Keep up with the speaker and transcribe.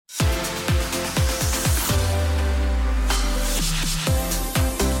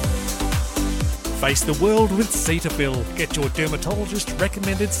Face the world with Cetaphil. Get your dermatologist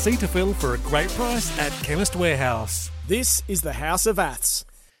recommended Cetaphil for a great price at Chemist Warehouse. This is the House of Aths.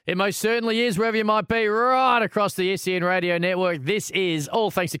 It most certainly is, wherever you might be, right across the SEN Radio Network. This is all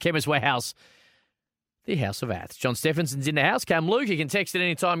thanks to Chemist Warehouse, the House of Aths. John Stephenson's in the house. Come Luke, you can text it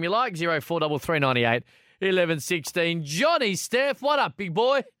anytime you like, 043398 1116. Johnny Steph, what up, big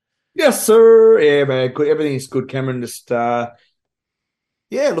boy? Yes, sir. Yeah, man. Good. Everything's good, Cameron. Just,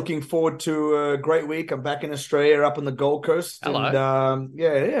 looking forward to a great week. I'm back in Australia, up on the Gold Coast. Hello.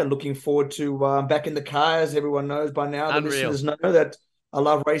 And, looking forward to back in the car, as everyone knows by now. Unreal. The listeners know that I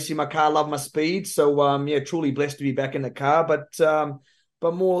love racing my car, love my speed. So, truly blessed to be back in the car.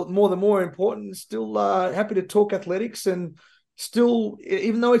 But more important, still happy to talk athletics and still,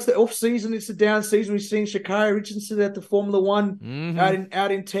 even though it's the off season, it's the down season. We've seen Sha'Carri Richardson at the Formula One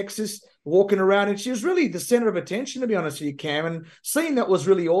out in Texas walking around, and she was really the center of attention, to be honest with you, Cam. And seeing that was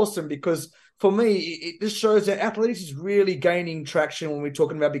really awesome because for me, it just shows that athletics is really gaining traction when we're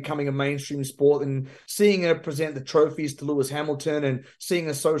talking about becoming a mainstream sport, and seeing her present the trophies to Lewis Hamilton and seeing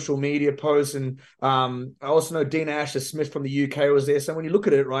a social media post. And I also know Dina Asher-Smith from the UK was there. So when you look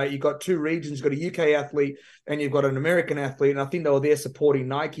at it, right, you've got two regions, you've got a UK athlete and you've got an American athlete. And I think they were there supporting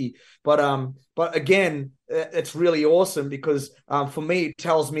Nike. But again, it's really awesome because for me, it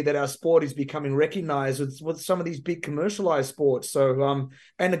tells me that our sport is becoming recognized with some of these big commercialized sports. So,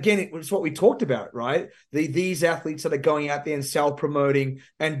 and again, it's what we talked about, right? These athletes that are going out there and self-promoting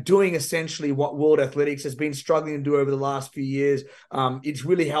and doing essentially what World Athletics has been struggling to do over the last few years. It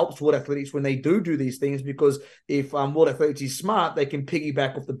really helps World Athletics when they do these things, because if World Athletics is smart, they can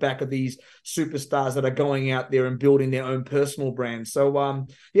piggyback off the back of these superstars that are going out there and building their own personal brand. So,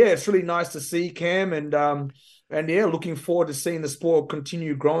 it's really nice to see, Cam, and looking forward to seeing the sport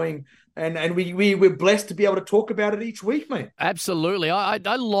continue growing. And we're blessed to be able to talk about it each week, mate. Absolutely. I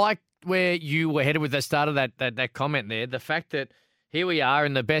like where you were headed with the start of that comment there. The fact that here we are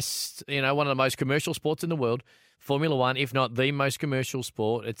in the best, one of the most commercial sports in the world, Formula One, if not the most commercial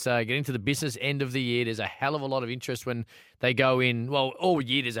sport. It's getting to the business end of the year. There's a hell of a lot of interest when they go in. Well, all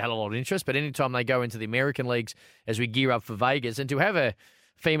year there's a hell of a lot of interest, but anytime they go into the American leagues as we gear up for Vegas, and to have a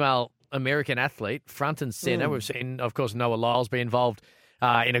female American athlete front and center. We've seen, of course, Noah Lyles be involved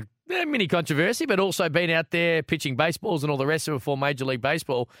in a mini controversy, but also been out there pitching baseballs and all the rest of it for Major League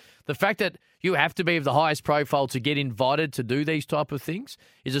Baseball. The fact that you have to be of the highest profile to get invited to do these type of things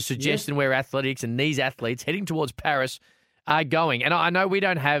is a suggestion where athletics and these athletes heading towards Paris are going. And I know we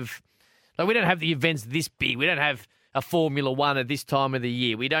don't have the events this big. We don't have a Formula One at this time of the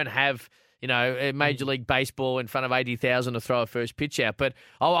year. We don't have Major League Baseball in front of 80,000 to throw a first pitch out. But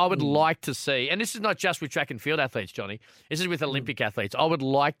I would like to see, and this is not just with track and field athletes, Johnny, this is with Olympic athletes. I would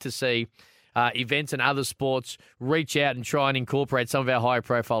like to see events and other sports reach out and try and incorporate some of our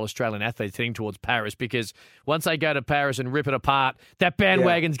high-profile Australian athletes heading towards Paris, because once they go to Paris and rip it apart, that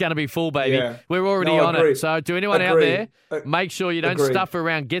bandwagon's going to be full, baby. Yeah. We're already on it. So to anyone out there, make sure you don't stuff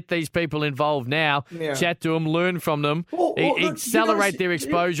around. Get these people involved now. Yeah. Chat to them, learn from them, accelerate their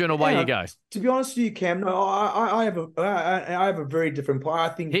exposure, and away you go. To be honest with you, Cam, no, I have a very different point. I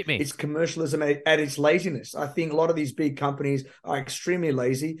think it's commercialism at its laziness. I think a lot of these big companies are extremely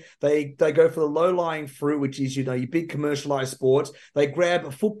lazy. They go for the low-lying fruit, which is, your big commercialized sports. They grab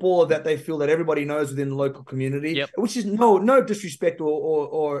a footballer that they feel that everybody knows within the local community, which is no disrespect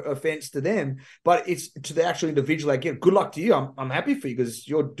or offense to them, but it's to the actual individual. Like, good luck to you. I'm happy for you because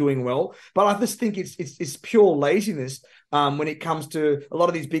you're doing well. But I just think it's pure laziness when it comes to a lot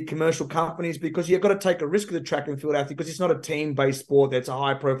of these big commercial companies, because you've got to take a risk with the track and field athlete, because it's not a team-based sport. That's a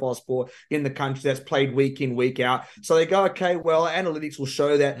high-profile sport in the country that's played week in, week out. So they go, okay, well, analytics will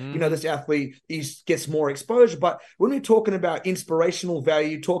show that, this athlete gets more exposure. But when we're talking about inspirational value,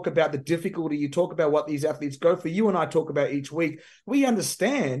 you talk about the difficulty, you talk about what these athletes go for, you and I talk about each week, we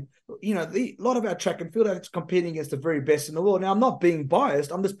understand, a lot of our track and field athletes competing against the very best in the world. Now, I'm not being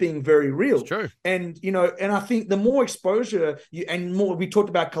biased. I'm just being very real. It's true. And, and I think the more exposure we talked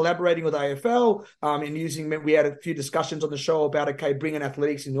about collaborating with AFL and we had a few discussions on the show about, bringing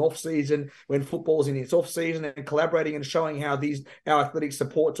athletics in the off season when football's in its off season, and collaborating and showing how our athletics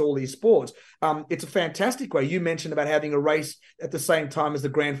supports all these sports. It's a fantastic way. You mentioned about having a race at the same time as the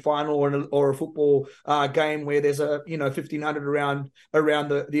grand final or a football game where there's a 1,500 around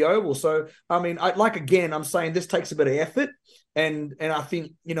the oval. So I'm saying this takes a bit of effort, and I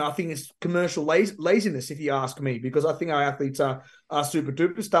think it's commercial laziness, if you ask me, because I think our athletes are super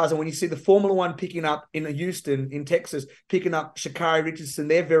duper stars. And when you see the Formula One picking up in Houston, in Texas, picking up Sha'Carri Richardson,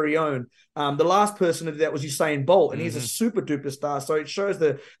 their very own, the last person to do that was Usain Bolt, and he's a super duper star. So it shows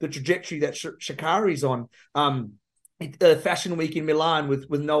the trajectory that Sha'Carri's on. Fashion Week in Milan with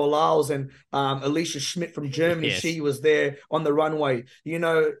Noah Lyles and Alicia Schmidt from Germany. Yes. She was there on the runway.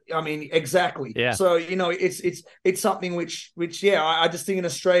 I mean, exactly. Yeah. So it's something which yeah, I just think in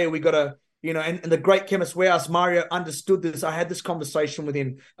Australia we got to. And the great Chemist Warehouse, Mario understood this. I had this conversation with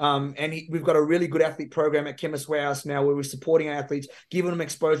him, and we've got a really good athlete program at Chemist Warehouse now where we're supporting our athletes, giving them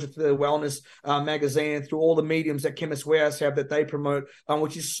exposure to the wellness magazine and through all the mediums that Chemist Warehouse have that they promote,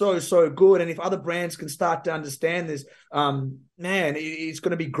 which is so, so good. And if other brands can start to understand this, man, it's going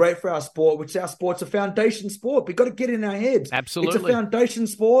to be great for our sport, which our sport's a foundation sport. We've got to get it in our heads. Absolutely. It's a foundation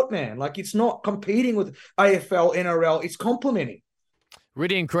sport, man. Like, it's not competing with AFL, NRL. It's complementing.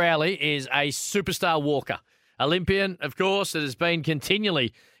 Rydian Crowley is a superstar walker. Olympian, of course, that has been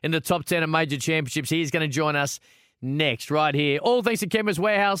continually in the top 10 at major championships. He's going to join us next, right here. All thanks to Chemist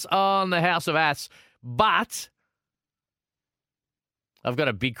Warehouse on the House of Aths. But I've got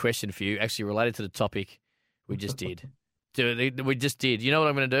a big question for you, actually related to the topic we just did. We just did. You know what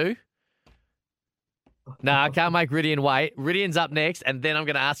I'm going to do? No, I can't make Rydian wait. Rydian's up next, and then I'm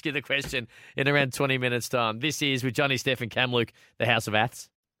going to ask you the question in around 20 minutes' time. This is with Johnny, Steph, and Cam Luke, the House of Aths.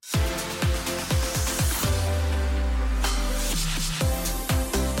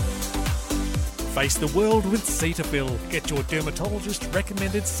 Face the world with Cetaphil. Get your dermatologist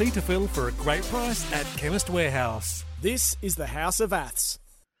recommended Cetaphil for a great price at Chemist Warehouse. This is the House of Aths.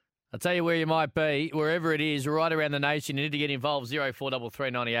 I'll tell you where you might be, wherever it is, right around the nation. You need to get involved,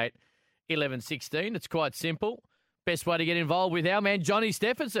 043398 1116. It's quite simple. Best way to get involved with our man, Johnny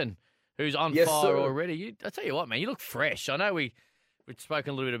Stephenson, who's on fire already. I tell you what, man, you look fresh. I know we've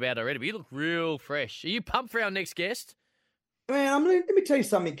spoken a little bit about it already, but you look real fresh. Are you pumped for our next guest? Man, let me tell you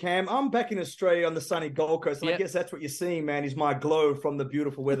something, Cam. I'm back in Australia on the sunny Gold Coast, and I guess that's what you're seeing, man, is my glow from the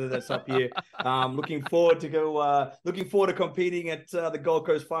beautiful weather that's up here. Looking forward to competing at the Gold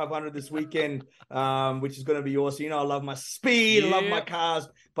Coast 500 this weekend, which is going to be awesome. I love my speed, I love my cars,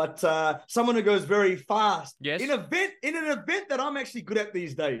 but someone who goes very fast in an event that I'm actually good at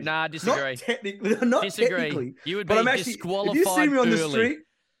these days. Nah, disagree. Not technically. You would be disqualified. If you see me on the early. street,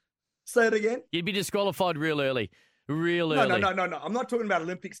 say it again. You'd be disqualified real early. Real early. No. I'm not talking about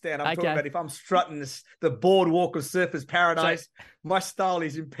Olympic stand. I'm talking about if I'm strutting the boardwalk of Surfers Paradise. My style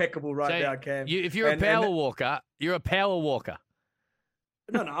is impeccable now, Cam. If you're a power walker, you're a power walker.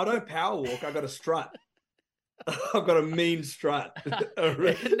 No, I don't power walk. I got a strut. I've got a mean strut.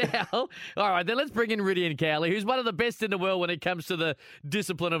 Now, all right, then let's bring in Rydian Crowley, who's one of the best in the world when it comes to the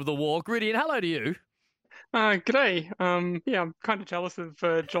discipline of the walk. Rydian, hello to you. G'day. Yeah, I'm kind of jealous of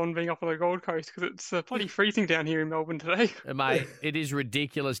John being up on the Gold Coast because it's bloody freezing down here in Melbourne today. Mate, it is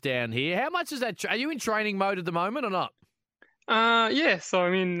ridiculous down here. How much is that? Are you in training mode at the moment or not? Yeah, so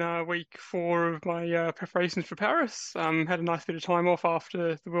I'm in week 4 of my preparations for Paris. Had a nice bit of time off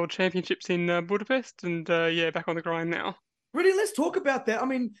after the World Championships in Budapest, and back on the grind now. Really, let's talk about that. I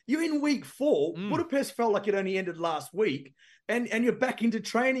mean, you're in week 4. Budapest felt like it only ended last week, and you're back into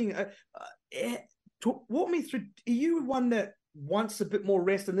training. Walk me through. Are you one that wants a bit more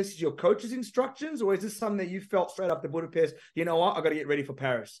rest, and this is your coach's instructions, or is this something that you felt straight up to Budapest? You know what? I got to get ready for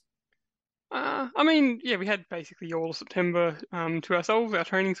Paris. I mean, yeah, we had basically all of September to ourselves, our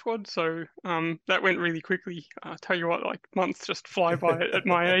training squad. So that went really quickly. I tell you what, like months just fly by at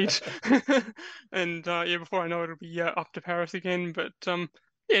my age. And before I know it, it'll be up to Paris again. But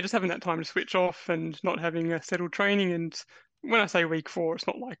just having that time to switch off and not having a settled training. And when I say week 4, it's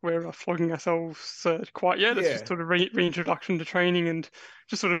not like we're flogging ourselves quite yet. It's just sort of reintroduction to training and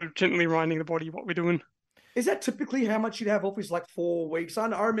just sort of gently reminding the body what we're doing. Is that typically how much you'd have off? Is like 4 weeks? I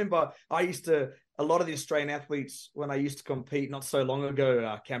remember a lot of the Australian athletes when I used to compete not so long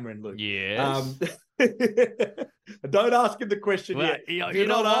ago, Cameron, Luke. Yes. Don't ask him the question yet. Do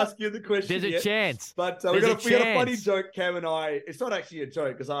not ask you the question yet. There's a chance. But we got a funny joke, Cam and I. It's not actually a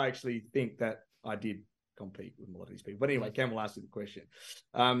joke because I actually think that I did compete with a lot of these people. But anyway, Cam will ask you the question.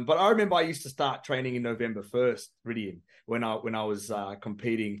 But I remember I used to start training in November 1st, Rydian, when I was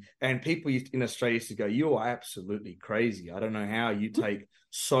competing, and people in Australia used to go, "You are absolutely crazy. I don't know how you take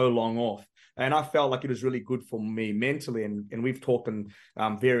so long off." And I felt like it was really good for me mentally, and we've talked in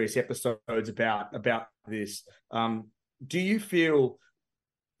various episodes about this. Do you feel?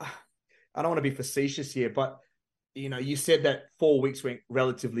 I don't want to be facetious here, but you said that 4 weeks went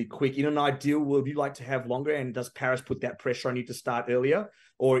relatively quick. In an ideal world, would you like to have longer? And does Paris put that pressure on you to start earlier?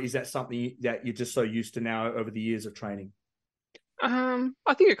 Or is that something that you're just so used to now over the years of training?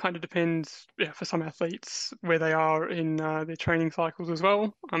 I think it kind of depends, for some athletes, where they are in their training cycles as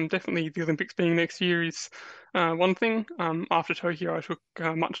well. Definitely the Olympics being next year is one thing. After Tokyo, I took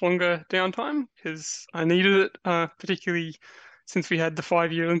much longer downtime because I needed it, particularly since we had the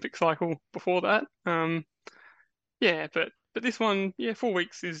 5-year Olympic cycle before that. yeah, but this one, yeah, 4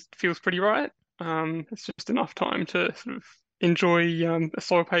 weeks feels pretty right. It's just enough time to sort of enjoy a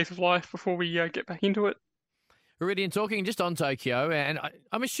slower pace of life before we get back into it. Iridian, talking just on Tokyo, and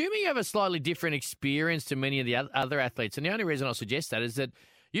I'm assuming you have a slightly different experience to many of the other athletes. And the only reason I'll suggest that is that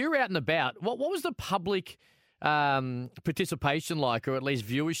you're out and about. What was the public participation like, or at least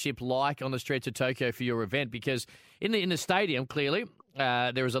viewership like, on the streets of Tokyo for your event? Because in the stadium, clearly,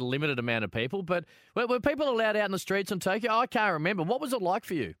 there was a limited amount of people. But were people allowed out in the streets in Tokyo? I can't remember. What was it like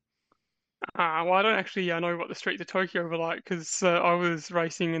for you? Well, I don't actually know what the streets of Tokyo were like because I was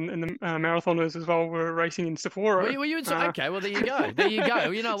racing and the marathoners as well were racing in Sapporo. Were you in? Okay, well there you go. There you go.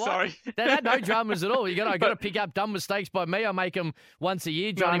 You know what? Sorry. They had no dramas at all. You got to pick up dumb mistakes by me. I make them once a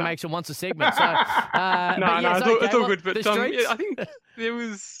year. Johnny makes them once a segment. So it's all good. But yeah, I think there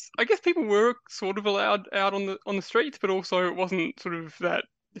was. I guess people were sort of allowed out on the streets, but also it wasn't sort of that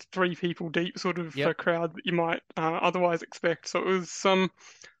 3 people deep sort of crowd that you might otherwise expect. So it was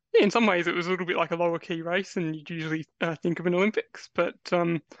yeah, in some ways it was a little bit like a lower key race, and you'd usually think of an Olympics. But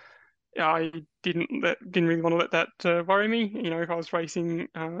I didn't really want to let that worry me. You know, if I was racing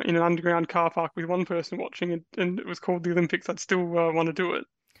in an underground car park with one person watching it, and it was called the Olympics, I'd still want to do it.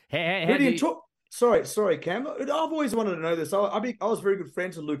 Sorry, Cam. I've always wanted to know this. I was very good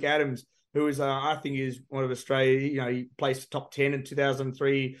friends with Luke Adams, who is I think is one of Australia. You know, he placed top 10 in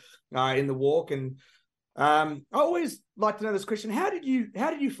 2003 in the walk, and I always like to know this question: How did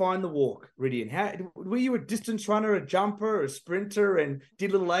you find the walk, Ridian? Were you a distance runner, a jumper, a sprinter, and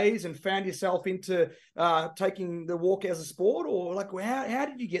did little A's and found yourself into taking the walk as a sport, or like how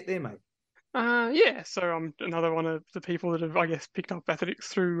did you get there, mate? Yeah, so I'm another one of the people that have, I guess, picked up athletics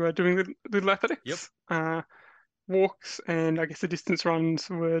through doing little athletics. Yep. Walks and I guess the distance runs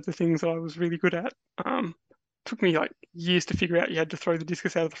were the things that I was really good at. Took me like years to figure out you had to throw the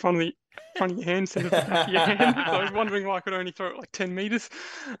discus out of the front of your hand instead of the back of your hand. So I was wondering why I could only throw it like 10 meters.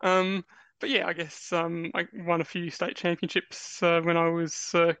 But yeah, I guess I won a few state championships when I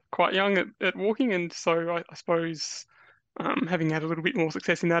was quite young at walking, and so I suppose having had a little bit more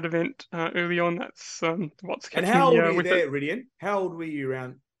success in that event early on, that's what's kept me. And how old were you with there, it. Ridian? How old were you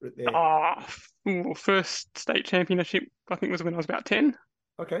around there? First state championship I think was when I was about 10.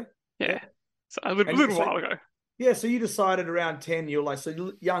 Okay. Yeah, so a little while ago. Yeah, so you decided around 10, you're like,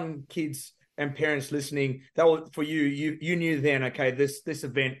 so young kids and parents listening, that was for you, you knew then, okay, this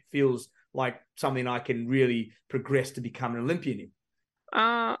event feels like something I can really progress to become an Olympian in.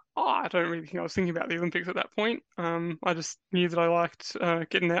 I don't really think I was thinking about the Olympics at that point. I just knew that I liked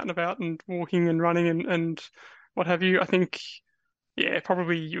getting out and about and walking and running and what have you. I think, yeah,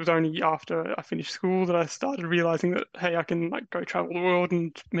 probably it was only after I finished school that I started realizing that, hey, I can like go travel the world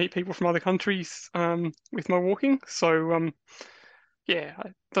and meet people from other countries with my walking. So yeah,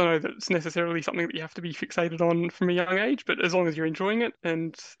 I don't know that it's necessarily something that you have to be fixated on from a young age, but as long as you're enjoying it,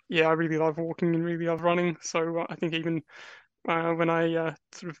 and yeah, I really love walking and really love running. So I think even when I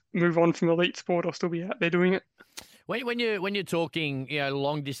sort of move on from elite sport, I'll still be out there doing it. When you're talking, you know,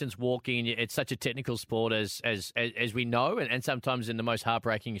 long distance walking, it's such a technical sport as we know, and sometimes in the most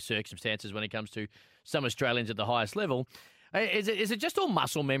heartbreaking circumstances when it comes to some Australians at the highest level. Is it just all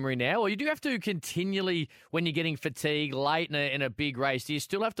muscle memory now, or you do have to continually, when you're getting fatigued late in a big race, do you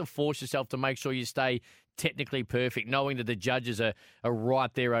still have to force yourself to make sure you stay technically perfect, knowing that the judges are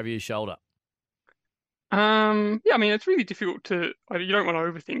right there over your shoulder? Yeah, I mean, it's really difficult you don't want to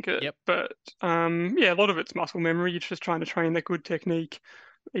overthink it. Yep. But yeah, a lot of it's muscle memory. You're just trying to train that good technique,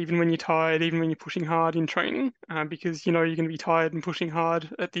 even when you're tired, even when you're pushing hard in training, because you know you're going to be tired and pushing hard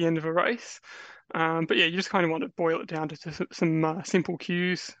at the end of a race. But yeah, you just kind of want to boil it down to some simple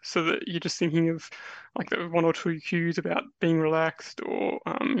cues, so that you're just thinking of like the 1 or 2 cues about being relaxed, or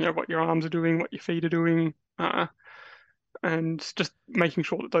you know, what your arms are doing, what your feet are doing, and just making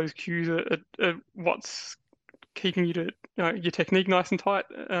sure that those cues are what's keeping you to your technique nice and tight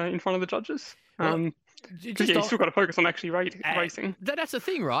in front of the judges. Because you still got to focus on actually racing. That's the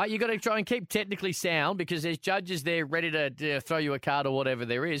thing, right? You got to try and keep technically sound, because there's judges there ready to throw you a card or whatever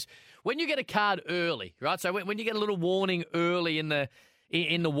there is. When you get a card early, right? So when you get a little warning early in the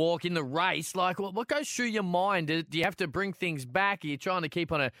walk, in the race, like what goes through your mind? Do you have to bring things back? Are you trying to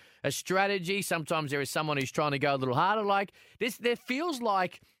keep on a strategy? Sometimes there is someone who's trying to go a little harder. Like there feels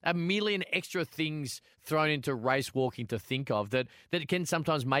like a million extra things thrown into race walking to think of that can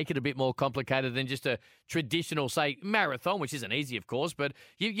sometimes make it a bit more complicated than just a traditional, say, marathon, which isn't easy, of course, but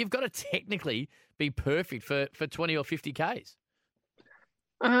you've got to technically be perfect for 20 or 50 Ks.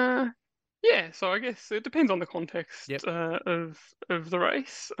 Yeah, so I guess it depends on the context Yep. of the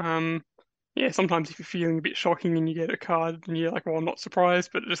race. Yeah, sometimes if you're feeling a bit shocking and you get a card and you're like, well, I'm not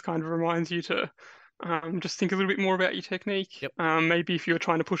surprised, but it just kind of reminds you to Just think a little bit more about your technique. Yep. Maybe if you're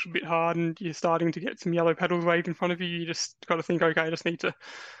trying to push a bit hard and you're starting to get some yellow paddles waved in front of you, you just got to think, okay, I just need to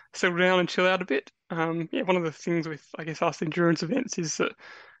settle down and chill out a bit. Yeah, one of the things with, I guess, us endurance events is that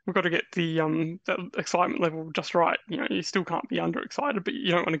we've got to get the that excitement level just right. You know, you still can't be underexcited, but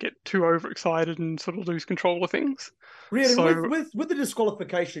you don't want to get too overexcited and sort of lose control of things. Riordan, So, with the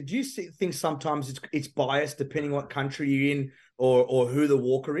disqualification, do you think sometimes it's biased depending what country you're in or who the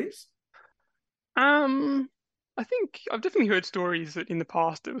walker is? um, I think I've definitely heard stories that in the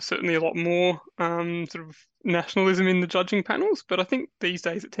past there was certainly a lot more sort of nationalism in the judging panels, but I think these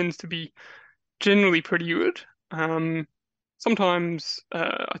days it tends to be generally pretty good. Um, Sometimes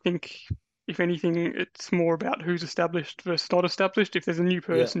I think, if anything, it's more about who's established versus not established. If there's a new Yeah.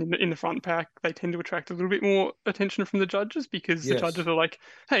 person in the front pack, they tend to attract a little bit more attention from the judges because the judges Yes. are like,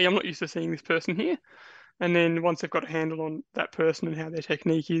 "Hey, I'm not used to seeing this person here." And then once they've got a handle on that person and how their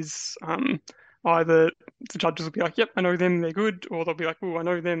technique is, either the judges will be like, "Yep, I know them, they're good," or they'll be like, "Oh, I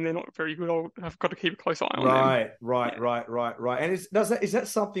know them, they're not very good. I've got to keep a close eye on them." Right, right, Yeah. right, right, right. And is that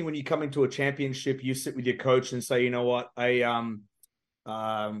something when you come into a championship, you sit with your coach and say, you know what, we're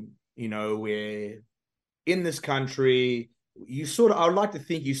in this country. I would like to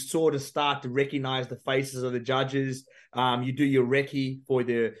think you sort of start to recognize the faces of the judges. You do your recce for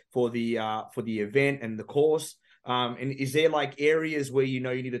the event and the course. And is there like areas where you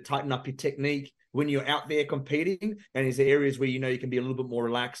need to tighten up your technique when you're out there competing? And is there areas where you can be a little bit more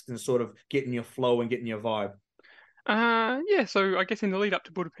relaxed and sort of getting your flow and getting your vibe? Yeah, so I guess in the lead up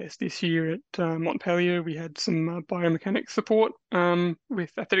to Budapest this year at Montpellier, we had some biomechanics support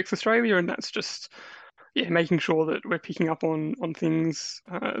with Athletics Australia, and that's just making sure that we're picking up on things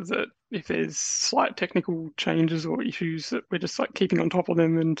that if there's slight technical changes or issues that we're just like keeping on top of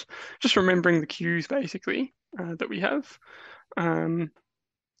them and just remembering the cues basically that we have. Um,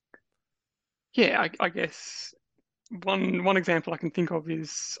 I guess one example I can think of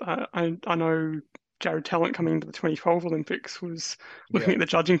is I know Jared Talent coming into the 2012 Olympics was looking Yeah. at the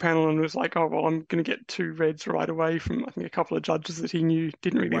judging panel and was like, oh well, I'm going to get two reds right away from I think a couple of judges that he knew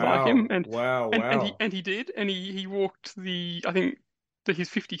didn't really like him, Wow. Wow. and he Wow. and he did, and he walked I think his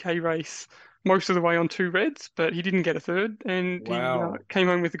 50K race most of the way on two reds, but he didn't get a third, and he Wow. came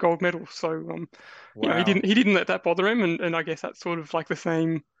home with the gold medal. So Wow. he didn't let that bother him, and I guess that's sort of like the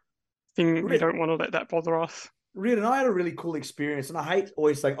same thing. We don't want to let that bother us. Reed and I had a really cool experience, and I hate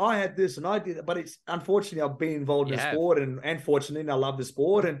always saying I had this and I did it, but it's unfortunately I've been involved in You the have. sport, and fortunately I love the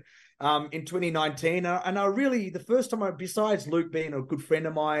sport. And in 2019, and I really the first time besides Luke being a good friend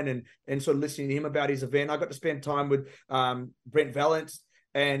of mine and sort of listening to him about his event, I got to spend time with Brent Valance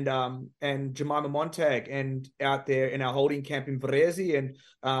and Jemima Montag and out there in our holding camp in Varese, and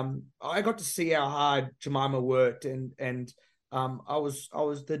I got to see how hard Jemima worked and I was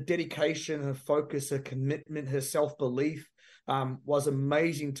the dedication, her focus, her commitment, her self-belief was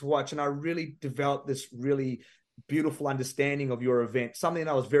amazing to watch. And I really developed this really beautiful understanding of your event, something that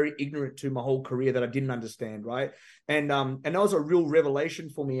I was very ignorant to my whole career that I didn't understand, right? And that was a real revelation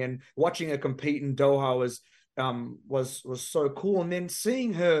for me. And watching her compete in Doha was so cool. And then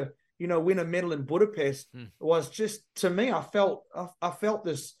seeing her, win a medal in Budapest was just, to me, I felt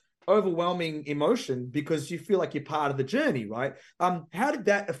this overwhelming emotion because you feel like you're part of the journey, right? How did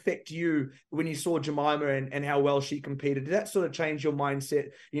that affect you when you saw Jemima and how well she competed? Did that sort of change your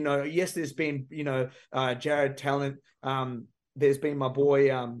mindset? Yes, there's been, Jared Talent. There's been my boy,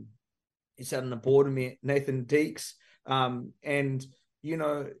 he's out on the board with me, Nathan Deeks. And, you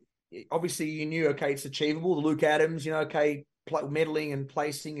know, obviously you knew, okay, it's achievable. Luke Adams, okay, medaling and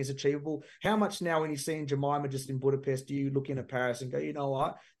placing is achievable. How much now when you're seeing Jemima just in Budapest, do you look in at Paris and go, you know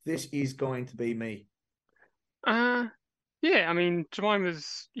what, this is going to be me? Uh, yeah, I mean,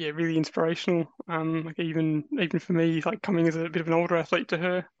 Jemima's really inspirational. Like even for me, like coming as a bit of an older athlete to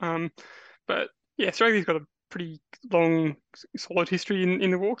her. But yeah, Australia's got a pretty long, solid history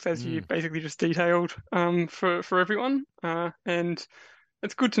in the walks, as you Mm. basically just detailed. For everyone. And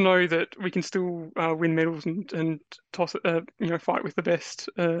it's good to know that we can still win medals and toss fight with the best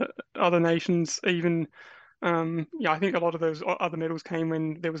other nations even. I think a lot of those other medals came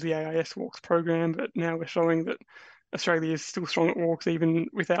when there was the AIS Walks program, but now we're showing that Australia is still strong at walks even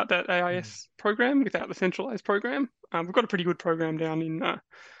without that AIS program, without the centralized program. We've got a pretty good program down in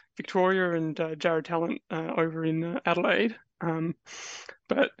Victoria and Jared Talent over in Adelaide.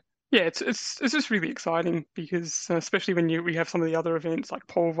 But Yeah, it's just really exciting because especially when we have some of the other events like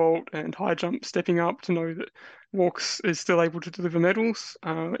pole vault and high jump stepping up, to know that Walks is still able to deliver medals.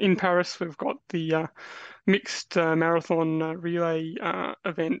 In Paris, we've got the mixed marathon relay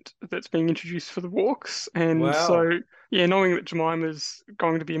event that's being introduced for the Walks, and Wow. so yeah, knowing that Jemima's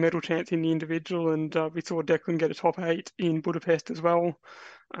going to be a medal chance in the individual, and we saw Declan get a top 8 in Budapest as well.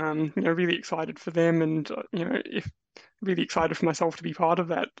 Really excited for them, and if really excited for myself to be part of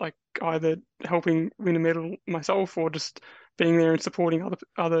that, like either helping win a medal myself or just being there and supporting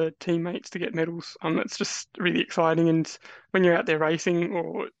other teammates to get medals. It's just really exciting, and when you're out there racing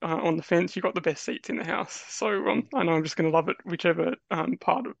or on the fence, you've got the best seats in the house. So I know I'm just going to love it, whichever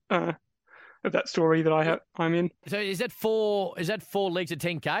part of that story that I'm in. So is that four legs of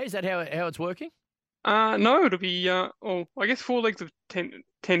 10K? Is that how it's working? No, it'll be I guess 4 legs of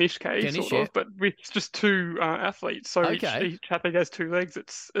 10-ish K 10-ish, sort yeah. of, but with just two athletes. So Okay. each athlete has 2 legs.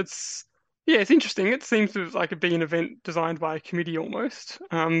 It's yeah, it's interesting. It seems to like be an event designed by a committee almost.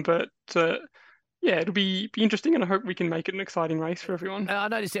 But yeah, it'll be interesting, and I hope we can make it an exciting race for everyone. I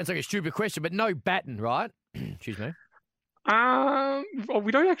know this sounds like a stupid question, but no baton, right? Excuse me. Well,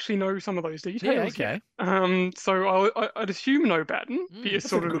 we don't actually know some of those details Yeah, okay. yet. So I'd assume no baton. It's That's a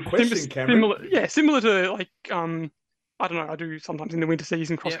sort of good question, Cameron. similar to like I don't know. I do sometimes in the winter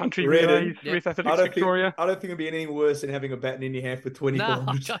season cross country Really? relays with I Athletics don't Victoria. I don't think it'd be anything worse than having a batten in your hand for 20 No,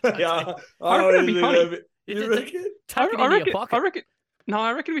 kilometers. I don't Yeah, I reckon that'd be funny. You reckon? Tuck it I into reckon. your pocket.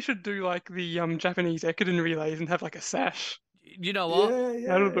 I reckon we should do like the Japanese Ekiden relays and have like a sash. You know what?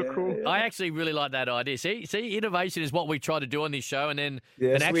 That would look cool. I actually really like that idea. See, innovation is what we try to do on this show, and then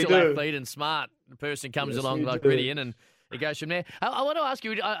Yes, an we actual do. athlete and smart person comes Yes, along we like do. Ridian, and it goes from there. I want to ask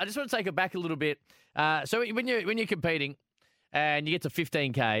you. I just want to take it back a little bit. So when you're competing, and you get to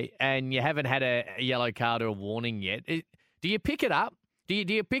 15K, and you haven't had a yellow card or a warning yet, do you pick it up? Do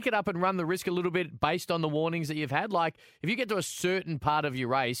you pick it up and run the risk a little bit based on the warnings that you've had? Like, if you get to a certain part of your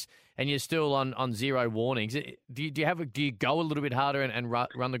race and you're still on zero warnings, do you go a little bit harder and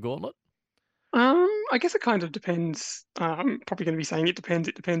run the gauntlet? I guess it kind of depends. I'm probably going to be saying it depends.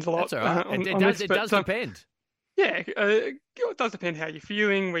 It depends a lot. That's all right. It does depend. Yeah, it does depend how you're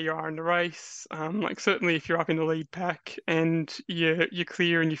feeling, where you are in the race. Like certainly if you're up in the lead pack and you're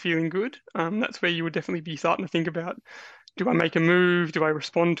clear and you're feeling good, that's where you would definitely be starting to think about, do I make a move? Do I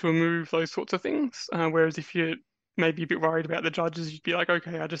respond to a move? Those sorts of things. Whereas if you're maybe a bit worried about the judges, you'd be like,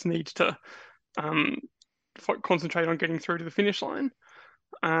 okay, I just need to um, concentrate on getting through to the finish line.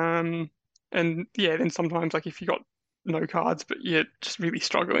 And yeah, then sometimes like if you got no cards, but you're just really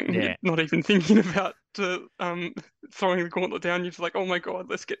struggling, Yeah. you're not even thinking about throwing the gauntlet down. You're just like, oh my God,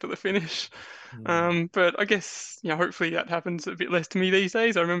 let's get to the finish. But I guess, hopefully that happens a bit less to me these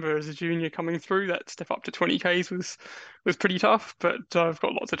days. I remember as a junior coming through, that step up to 20Ks was pretty tough, but I've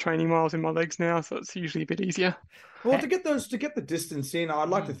got lots of training miles in my legs now, so it's usually a bit easier. Well, to get the distance in, I'd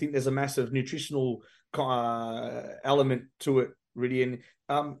like to think there's a massive nutritional element to it, really. And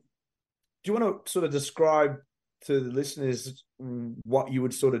do you want to sort of describe to the listeners what you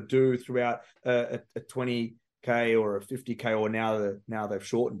would sort of do throughout a 20K or a 50K, or now they've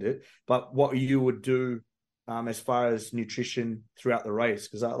shortened it, but what you would do as far as nutrition throughout the race?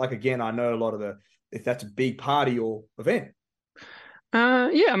 Because again, I know a lot of if that's a big part of your event.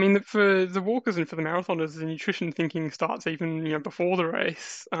 Yeah, I mean, for the walkers and for the marathoners, the nutrition thinking starts even before the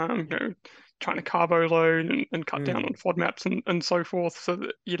race. Trying to carbo load and cut down on FODMAPs and so forth, so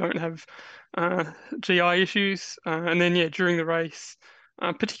that you don't have GI issues. And then during the race,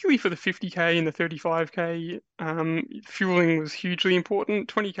 particularly for the 50K and the 35K, fueling was hugely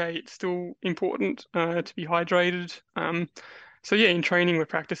important. 20K, it's still important to be hydrated. So in training, we're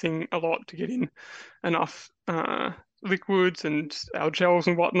practicing a lot to get in enough liquids and our gels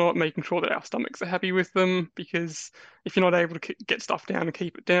and whatnot, making sure that our stomachs are happy with them, because if you're not able to get stuff down and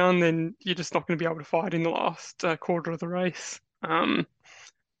keep it down, then you're just not going to be able to fight in the last quarter of the race. And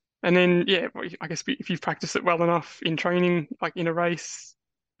then, I guess if you've practiced it well enough in training, like in a race,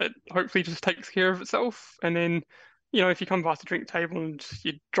 it hopefully just takes care of itself. And then, if you come past the drink table and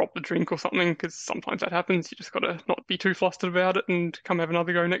you drop the drink or something, because sometimes that happens, you just got to not be too flustered about it and come have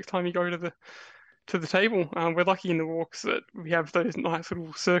another go next time you go to the table. We're lucky in the walks that we have those nice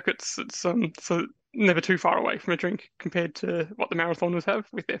little circuits. It's so never too far away from a drink compared to what the marathoners have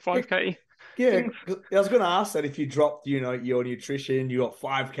with their 5K. Yeah, I was going to ask that if you dropped, your nutrition, you got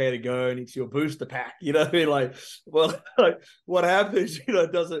 5K to go and it's your booster pack, what happens?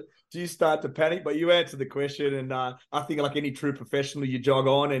 Does do you start to panic? But you answer the question, and I think like any true professional, you jog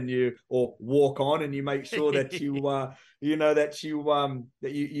on and or walk on, and you make sure that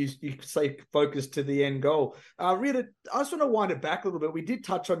you stay focused to the end goal. Rita, I just want to wind it back a little bit. We did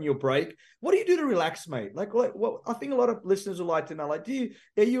touch on your break. What do you do to relax, mate? Like well, I think a lot of listeners would like to know. Like,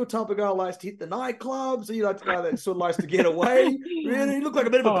 are you a type of guy who likes to hit the nightclubs? Are you like the guy that sort of likes to get away? Really, you look like a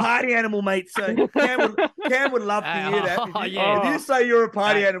bit of a party animal, mate. So Cam would love to hear that. If you say you're a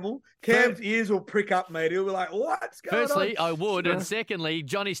party animal, Cam's ears will prick up, mate. He'll be like, "What's going on?" Firstly, I would, and secondly,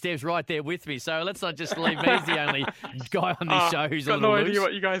 Johnny Steph's right there with me. So let's not just leave me as the only guy on this show who's a little loose. Got no idea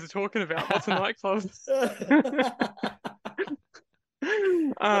what you guys are talking about. What's a nightclub?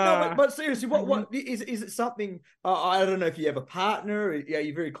 But seriously, what is it something? I don't know if you have a partner.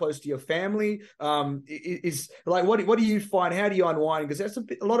 You're very close to your family. Is like what do you find? How do you unwind? Because that's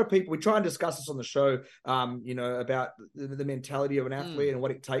a lot of people. We try and discuss this on the show. About the mentality of an athlete and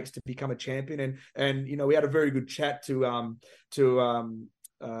what it takes to become a champion. And we had a very good chat to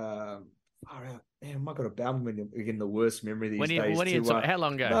Man, I got a bum again. The worst memory these days. How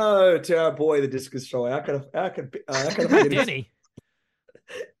long ago? No, to our boy, the discus thrower. How could Denny?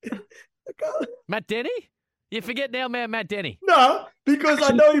 Matt Denny? You forget now, man, Matt Denny. No, because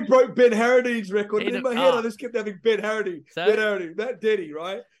I know he broke Ben Haradine's record. In my head, I just kept having Ben Haradine. Ben Haradine, Matt Denny,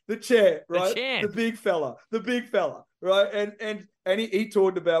 right? The champ, right? The big fella, right? And we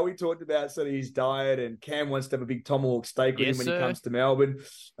talked about sort of his diet, and Cam wants to have a big tomahawk steak with him when he comes to Melbourne.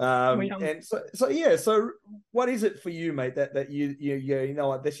 And so what is it for you, mate, that you know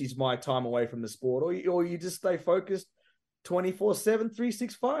what, this is my time away from the sport, or you just stay focused 24/7,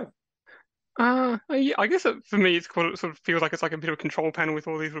 365? I guess for me, it sort of feels like it's like a bit of a control panel with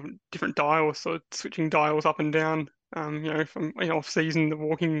all these different dials, so switching dials up and down. From off season, the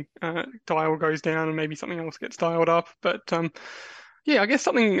walking dial goes down, and maybe something else gets dialed up. But I guess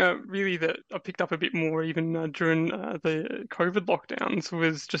something really that I picked up a bit more even during the COVID lockdowns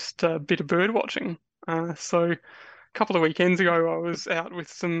was just a bit of bird watching. So a couple of weekends ago, I was out with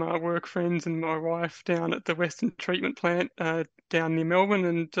some work friends and my wife down at the Western Treatment Plant down near Melbourne,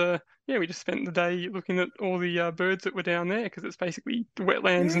 and we just spent the day looking at all the birds that were down there, because it's basically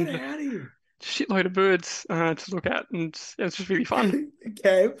wetlands and shitload of birds to look at, and it's just really fun.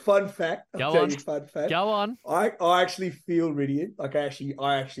 Okay, fun fact. Fun fact. Go on. I actually feel Ridian. Like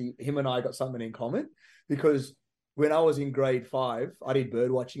him and I got something in common, because when I was in grade 5, I did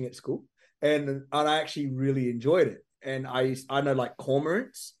bird watching at school. And I actually really enjoyed it. And I know like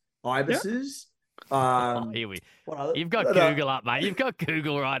cormorants, ibises. You've got Google up, mate. You've got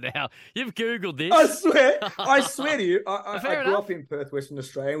Google right now. You've Googled this. I swear to you. I grew up in Perth, Western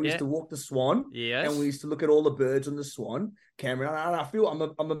Australia. We used to walk the Swan. Yes. And we used to look at all the birds on the Swan, Cameron. And I feel I'm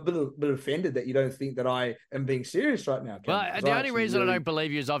a bit offended that you don't think that I am being serious right now, Cameron. Well, the only reason I don't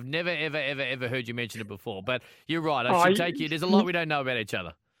believe you is I've never, ever, ever, ever heard you mention it before. But you're right. I should take you. There's a lot we don't know about each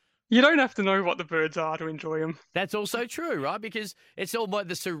other. You don't have to know what the birds are to enjoy them. That's also true, right? Because it's all about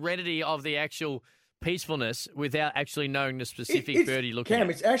the serenity of the actual peacefulness without actually knowing the specific bird you're looking at.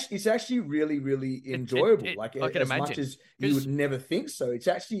 It's actually really, really enjoyable. I can imagine. Much as you would never think so. It's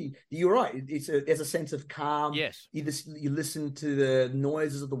actually, you're right. There's a sense of calm. Yes. You listen to the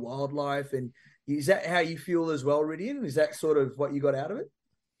noises of the wildlife, and is that how you feel as well, Ridian? Is that sort of what you got out of it?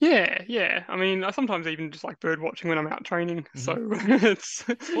 Yeah. I mean, I sometimes even just like bird watching when I'm out training. Mm-hmm. So it's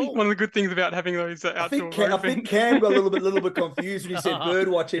one of the good things about having those outdoor. I think Cam got a little bit confused when he said bird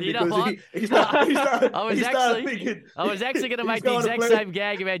watching, because he started thinking. I was actually going to make the exact same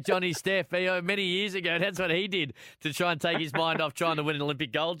gag about Johnny Steph many years ago. That's what he did to try and take his mind off trying to win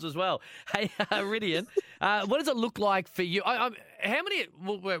Olympic golds as well. Hey, Ridian, what does it look like for you? How many?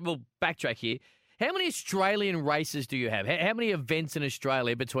 We'll backtrack here. How many Australian races do you have? How many events in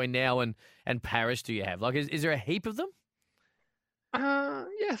Australia between now and Paris do you have? Like, is there a heap of them?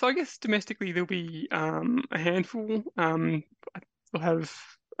 So I guess domestically there'll be a handful. We'll have,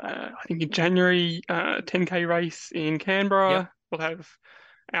 I think in January, 10K race in Canberra. Yep. We'll have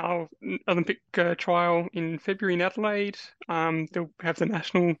our Olympic trial in February in Adelaide. They'll have the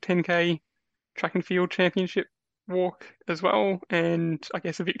national 10K track and field championship walk as well, and I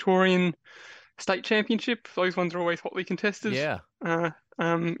guess a Victorian state championship. Those ones are always hotly contested. Yeah.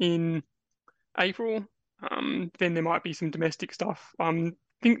 In April. Then there might be some domestic stuff. I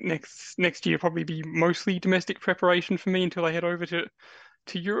think next year probably be mostly domestic preparation for me until I head over to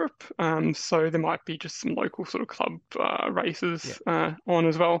Europe. So there might be just some local sort of club races on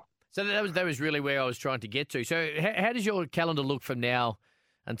as well. So that was really where I was trying to get to. So how does your calendar look from now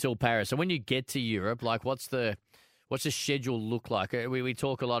until Paris? So when you get to Europe, like what's the schedule look like? We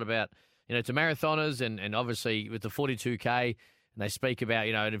talk a lot about, to marathoners and obviously with the 42K, and they speak about,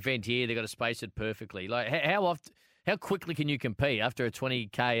 an event here, they've got to space it perfectly. Like, how quickly can you compete after a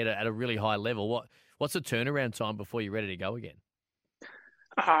 20K at a really high level? What's the turnaround time before you're ready to go again?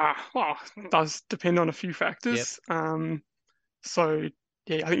 Well, it does depend on a few factors. So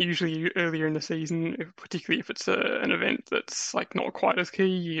yeah, I think usually earlier in the season, particularly if it's an event that's like not quite as key,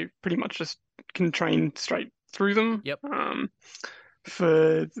 you pretty much just can train straight through them. Yep.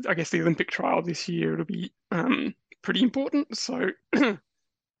 For I guess the Olympic trial this year, it'll be pretty important. So yeah.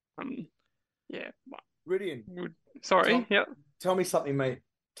 Brilliant. Sorry. Yeah. Tell me something, mate.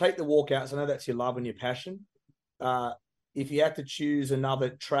 Take the walkouts. I know that's your love and your passion. If you had to choose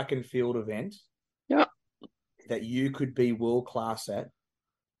another track and field event, that you could be world class at,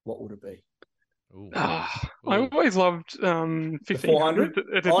 what would it be? I always loved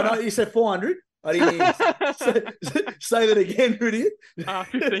 1500. Oh no, you said 400. I didn't hear you. Say that again, Rudy.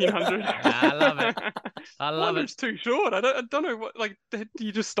 1500. I love it. I love it. It's too short. I don't know what. Like, do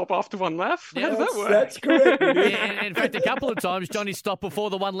you just stop after one lap? Yeah, how does that work? That's correct. Yeah, in fact, a couple of times Johnny stopped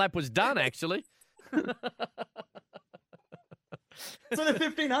before the one lap was done. Actually. So the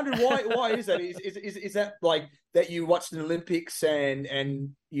 1500, why is that? Is that like that you watched the Olympics and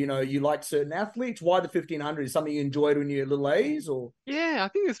you liked certain athletes? Why the 1500? Is something you enjoyed when you were little A's, or? Yeah, I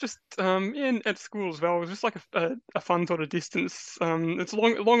think it's just at school as well. It's just like a fun sort of distance. It's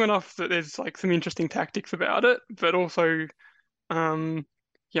long enough that there's like some interesting tactics about it, but also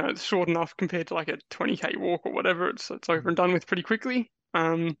it's short enough compared to like a 20K walk or whatever. It's over and done with pretty quickly.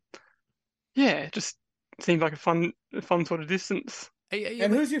 It just seems like a fun sort of distance.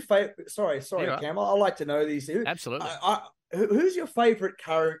 And who's your favorite? Sorry, right. Cam. I like to know these. Absolutely. Who's your favorite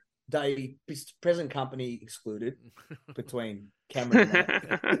current day, present company excluded, between Cameron and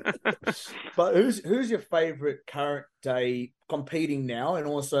that? But who's your favorite current day competing now, and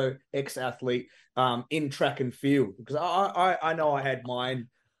also ex-athlete in track and field? Because I know I had mine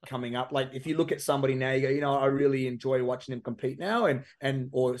coming up. Like if you look at somebody now, you go, I really enjoy watching them compete now,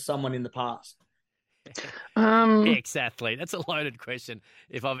 or someone in the past. Ex-athlete. That's a loaded question.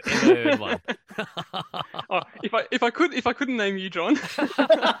 If I've ever heard one. If I couldn't name you, John.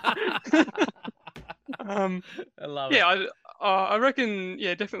 I love it. I reckon.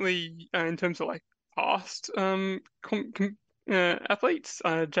 Yeah, definitely. In terms of like past athletes,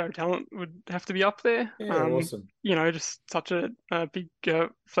 Jared Talent would have to be up there. Yeah, awesome. Just such a big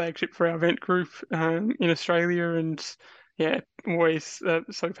flagship for our event group in Australia, and always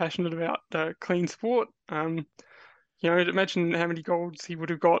so passionate about clean sport. Imagine how many golds he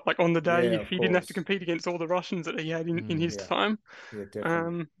would have got like on the day if he didn't have to compete against all the Russians that he had in his time. Yeah,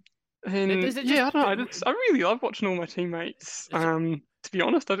 definitely. I don't know. I really love watching all my teammates. To be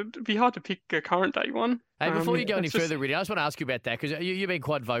honest, it'd be hard to pick a current day one. Hey, before you go any further, Riddy, I just want to ask you about that because you've been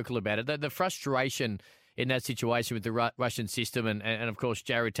quite vocal about it. The frustration in that situation with the Russian system and of course,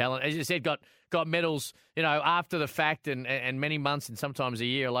 Jared Talent, as you said, got medals, after the fact and many months and sometimes a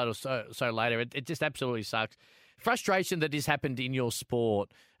year or so later. It just absolutely sucks. Frustration that this happened in your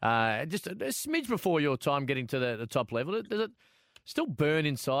sport, just a smidge before your time getting to the top level. Does it still burn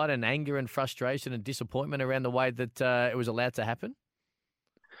inside and anger and frustration and disappointment around the way that it was allowed to happen?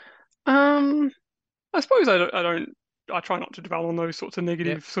 I suppose I try not to dwell on those sorts of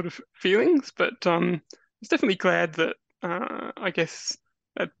negative sort of feelings, but it's definitely glad that I guess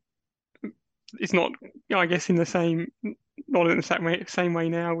that it's not, I guess not in the same way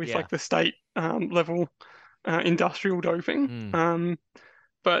now with like the state level industrial doping.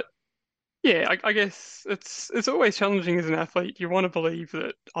 But yeah, I guess it's always challenging as an athlete. You want to believe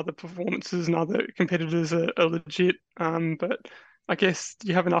that other performances and other competitors are legit, but I guess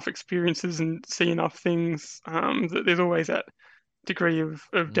you have enough experiences and see enough things that there's always that degree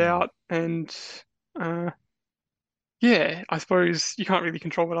of doubt. And I suppose you can't really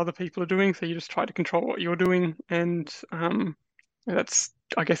control what other people are doing, so you just try to control what you're doing. And that's,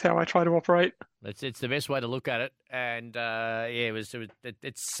 I guess, how I try to operate. It's the best way to look at it. And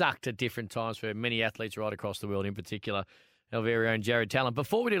it sucked at different times for many athletes right across the world, in particular our very own Jared Talent.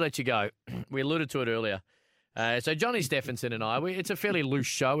 Before we do let you go, we alluded to it earlier. So Johnny Stephenson and I, it's a fairly loose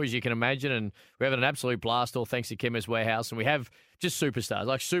show, as you can imagine, and we're having an absolute blast, all thanks to Chemist Warehouse. And we have just superstars,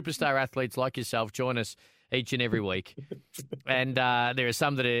 like superstar athletes like yourself, join us each and every week. And there are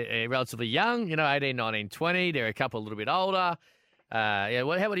some that are relatively young, 18, 19, 20. There are a couple a little bit older. How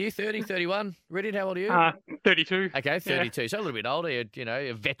old are you? 30, 31? Reddit, how old are you? 32. Okay, 32. Yeah. So a little bit older. You're,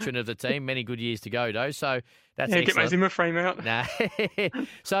 a veteran of the team. Many good years to go, though. So that's excellent. Get my Zimmer frame out. Nah.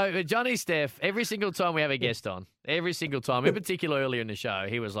 So Johnny Steph, every single time we have a guest on, every single time, in particular earlier in the show,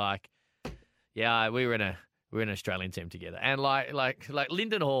 he was like, "Yeah, we're in an Australian team together." And like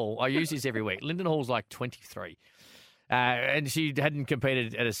Lyndon Hall, I use this every week. Lyndon Hall's like 23. And she hadn't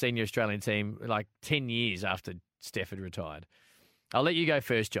competed at a senior Australian team like 10 years after Steph had retired. I'll let you go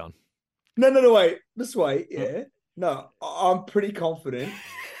first, John. No, wait. This way, yeah. No, I'm pretty confident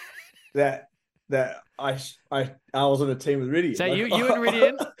that I was on a team with Ridian. So you and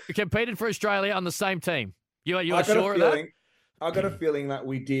Ridian competed for Australia on the same team. You are sure of that? I got a feeling that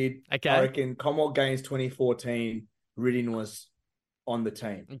we did. Okay. I reckon Commonwealth Games 2014, Ridian was on the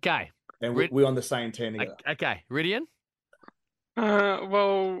team. Okay. And we were on the same team together. Okay. Ridian?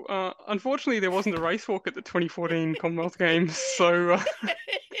 Unfortunately, there wasn't a race walk at the 2014 Commonwealth Games, so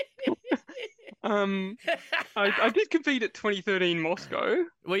I did compete at 2013 Moscow.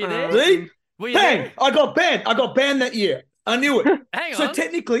 Were you there? See? Were you there? I got banned that year. I knew it. Hang on. So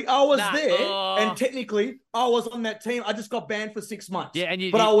technically, I was there, Oh. and technically, I was on that team. I just got banned for 6 months. Yeah,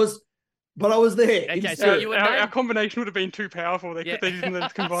 and I was there. Okay, so you were our combination would have been too powerful. They didn't let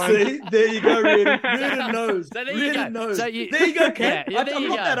us combine. See, there you go, Ridian knows. So there you go. Knows. So there you go, Cam. Yeah, I'm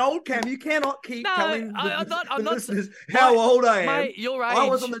not that old, Cam. You cannot keep telling I'm not, listeners how old I am. Mate, your age. I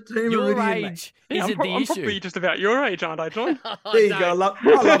was on the team with Your Ridian, age Yeah, isn't the I'm issue. probably just about your age, aren't I, John? There you go. I love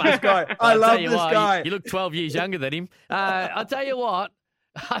this guy. I love this guy. You look 12 years younger than him. I'll tell you what,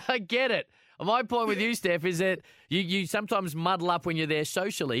 I get it. My point with you, Steph, is that you sometimes muddle up when you're there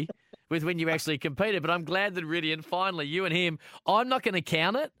socially with when you actually competed. But I'm glad that Ridian, finally, you and him, I'm not going to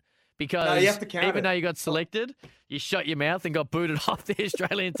count it because No, you have to count even it. though you got selected, you shut your mouth and got booted off the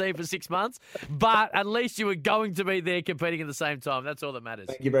Australian team for 6 months. But at least you were going to be there competing at the same time. That's all that matters.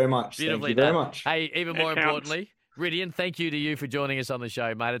 Thank you very much. Beautifully Thank you done. very much. Hey, even more It counts. importantly, Ridian, thank you to you for joining us on the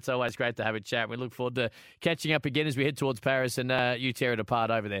show, mate. It's always great to have a chat. We look forward to catching up again as we head towards Paris and you tear it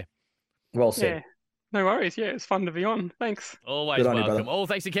apart over there. Well said. Yeah. No worries. Yeah, it's fun to be on. Thanks. Always Good on you, welcome. brother. All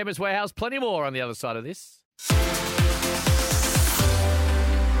thanks to Chemist Warehouse. Plenty more on the other side of this.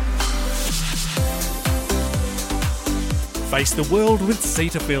 Face the world with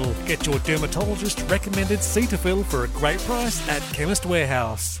Cetaphil. Get your dermatologist recommended Cetaphil for a great price at Chemist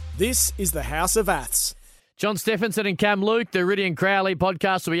Warehouse. This is the House of Aths. John Stephenson and Cam Luke, the Ridian Crowley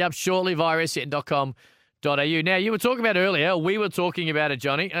podcast will be up shortly via sen.com.au. Now, you were talking about earlier, we were talking about it,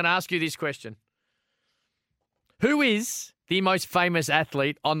 Johnny, and I ask you this question. Who is the most famous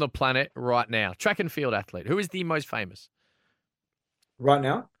athlete on the planet right now? Track and field athlete. Who is the most famous? Right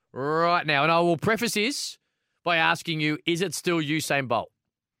now? Right now. And I will preface this by asking you, is it still Usain Bolt?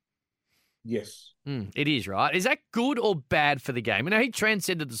 Yes. It is, right? Is that good or bad for the game? You know, he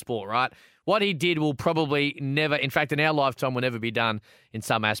transcended the sport, right? What he did will probably never, in fact, in our lifetime, will never be done in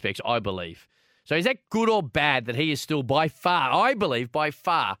some aspects, I believe. So is that good or bad that he is still by far, I believe, by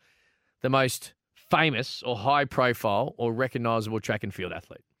far, the most famous or high-profile or recognisable track and field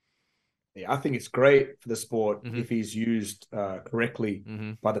athlete? Yeah, I think it's great for the sport if he's used correctly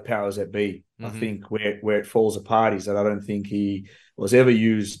by the powers that be. I think where it falls apart is that I don't think he was ever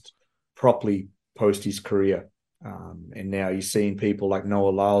used properly post his career. And now you're seeing people like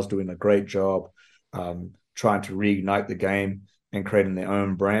Noah Lyles doing a great job trying to reignite the game and creating their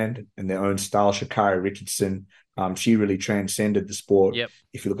own brand and their own style. Sha'Carri Richardson, she really transcended the sport. Yep.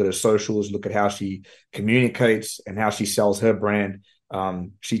 If you look at her socials, look at how she communicates and how she sells her brand.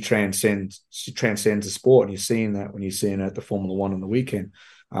 She transcends the sport, and you're seeing that when you're seeing her at the Formula One on the weekend.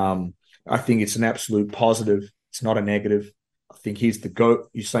 I think it's an absolute positive. It's not a negative. I think he's the GOAT,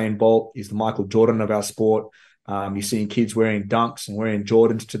 Usain Bolt. He's the Michael Jordan of our sport. You're seeing kids wearing Dunks and wearing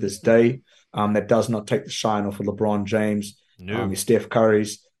Jordans to this day. That does not take the shine off of LeBron James, your Steph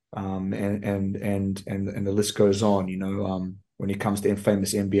Curry's, and the list goes on. You know, when it comes to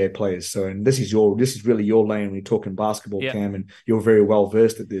famous NBA players. So, and this is really your lane when you're talking basketball, Cam, and you're very well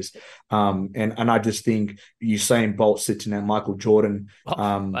versed at this. And I just think Usain Bolt sits in that Michael Jordan.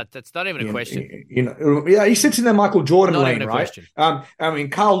 But that's not even a question. He sits in that Michael Jordan Not lane, even a right? question. I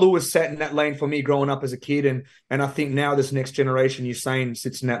mean, Carl Lewis sat in that lane for me growing up as a kid, and I think now this next generation, Usain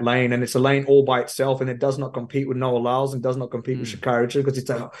sits in that lane, and it's a lane all by itself, and it does not compete with Noah Lyles and does not compete with Sha'Carri Richardson because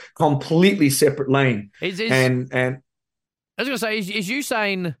it's a completely separate lane. I was going to say, is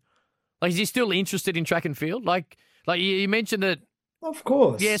Usain, like, is he still interested in track and field? Like you mentioned that. Of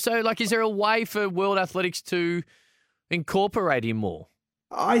course. Yeah, so, like, is there a way for World Athletics to incorporate him more?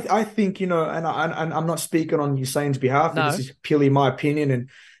 I think, and I'm not speaking on Usain's behalf. No. This is purely my opinion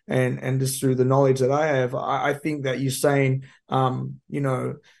and just through the knowledge that I have. I think that Usain,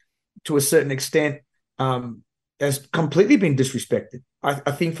 to a certain extent, has completely been disrespected.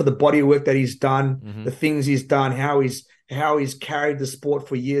 I think for the body of work that he's done, the things he's done, how he's carried the sport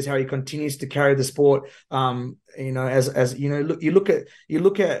for years, how he continues to carry the sport. As you know, you look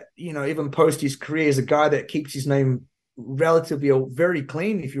at even post his career as a guy that keeps his name relatively or very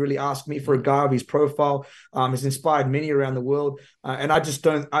clean, if you really ask me, for a guy of his profile. Has inspired many around the world, and I just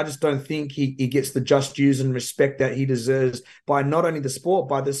don't think he gets the just dues and respect that he deserves by not only the sport,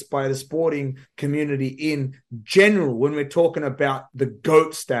 by the sporting community in general. When we're talking about the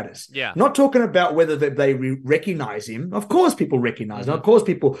GOAT status, not talking about whether they recognize him. Of course, people recognize him. Of course,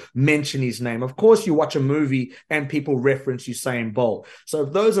 people mention his name. Of course, you watch a movie and people reference Usain Bolt. So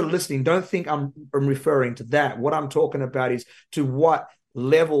if those are listening, don't think I'm referring to that. What I'm talking about is to what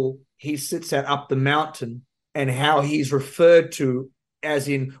level he sits at up the mountain and how he's referred to, as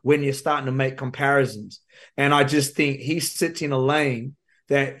in when you're starting to make comparisons. And I just think he sits in a lane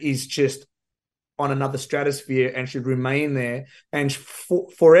that is just on another stratosphere and should remain there, and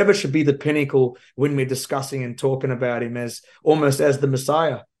forever should be the pinnacle when we're discussing and talking about him as almost as the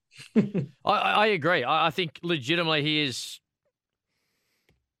Messiah. I agree. I think legitimately he's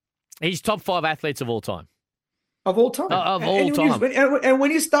top 5 athletes of all time. Of all time. And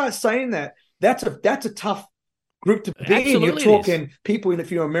when you start saying that, that's a tough group to be in. You're talking people,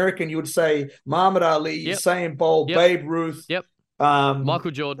 if you're American, you would say Muhammad Ali, Usain Bolt, Babe Ruth,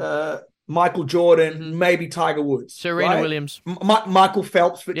 Michael Jordan, maybe Tiger Woods, Serena Williams, Michael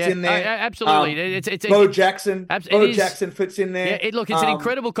Phelps fits in there. Absolutely, it's Bo Jackson. Bo Jackson fits in there. Yeah, it's an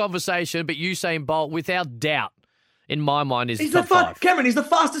incredible conversation, but Usain Bolt, without doubt, in my mind, is top 5. Cameron, he's the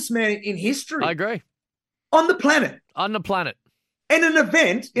fastest man in history. I agree. On the planet. In an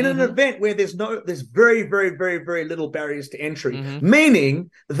event where there's very, very, very, very little barriers to entry,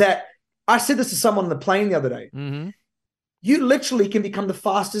 meaning that I said this to someone on the plane the other day. You literally can become the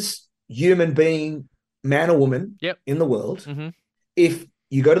fastest human being, man or woman, in the world. If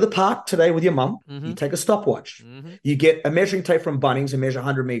you go to the park today with your mum, you take a stopwatch, you get a measuring tape from Bunnings and measure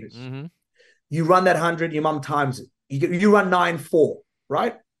 100 meters. You run that 100, your mum times it. You run 9.4,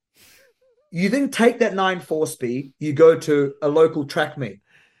 right? You then take that 9.4 speed, you go to a local track meet.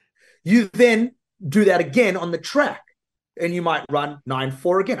 You then do that again on the track, and you might run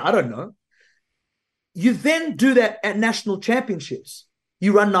 9.4 again. I don't know. You then do that at national championships.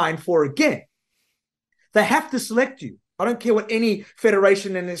 You run 9.4 again. They have to select you. I don't care what any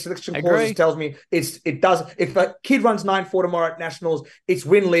federation and their selection clauses tells me. It does. If a kid runs 9.4 tomorrow at nationals, it's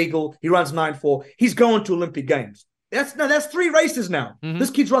win legal. He runs 9.4. He's going to Olympic Games. That's 3 races now. This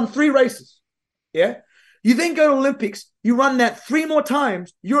kid's run 3 races. Yeah. You then go to Olympics, you run that 3 more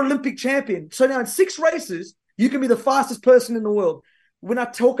times, you're Olympic champion. So now in 6 races, you can be the fastest person in the world. When I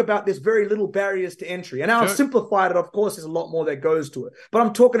talk about there's very little barriers to entry, and I've simplified it, of course, there's a lot more that goes to it. But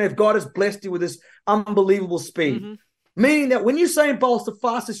I'm talking if God has blessed you with this unbelievable speed, meaning that when Usain Bolt's the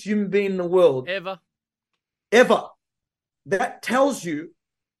fastest human being in the world ever, that tells you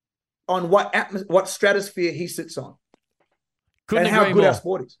on what stratosphere he sits on. Couldn't and agree how good more. our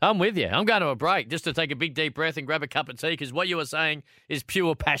sport is. I'm with you. I'm going to a break just to take a big deep breath and grab a cup of tea, because what you were saying is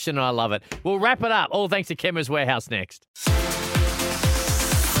pure passion and I love it. We'll wrap it up. All thanks to Chemist Warehouse next.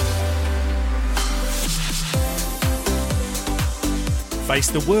 Face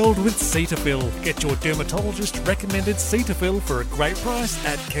the world with Cetaphil. Get your dermatologist recommended Cetaphil for a great price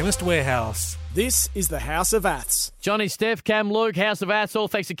at Chemist Warehouse. This is the House of Aths. Johnny, Steph, Cam, Luke, House of Aths, all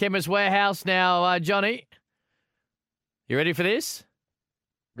thanks to Chemist Warehouse. Now, Johnny, you ready for this?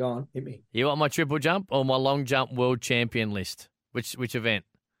 Go on, hit me. You want my triple jump or my long jump world champion list? Which event?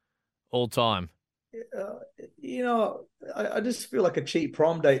 All time. I just feel like a cheap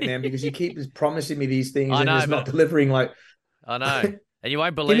prom date, man, because you keep promising me these things and just not delivering. Like, I know. And you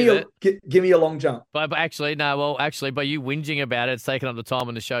won't believe it. Give me a long jump. But actually, by you whinging about it, it's taken up the time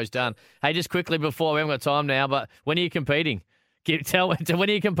when the show's done. Hey, just quickly before, we haven't got time now, but when are you competing? Tell me, when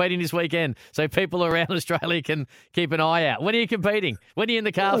are you competing this weekend so people around Australia can keep an eye out? When are you competing? When are you in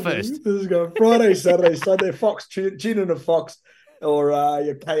the car first? This is going Friday, Saturday, Sunday, Fox, Gin and a Fox, or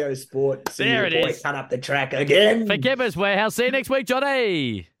your KO Sport. See there it is. Cut up the track again. For Chemist Warehouse. See you next week,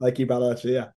 Johnny. Thank you, brother. See ya.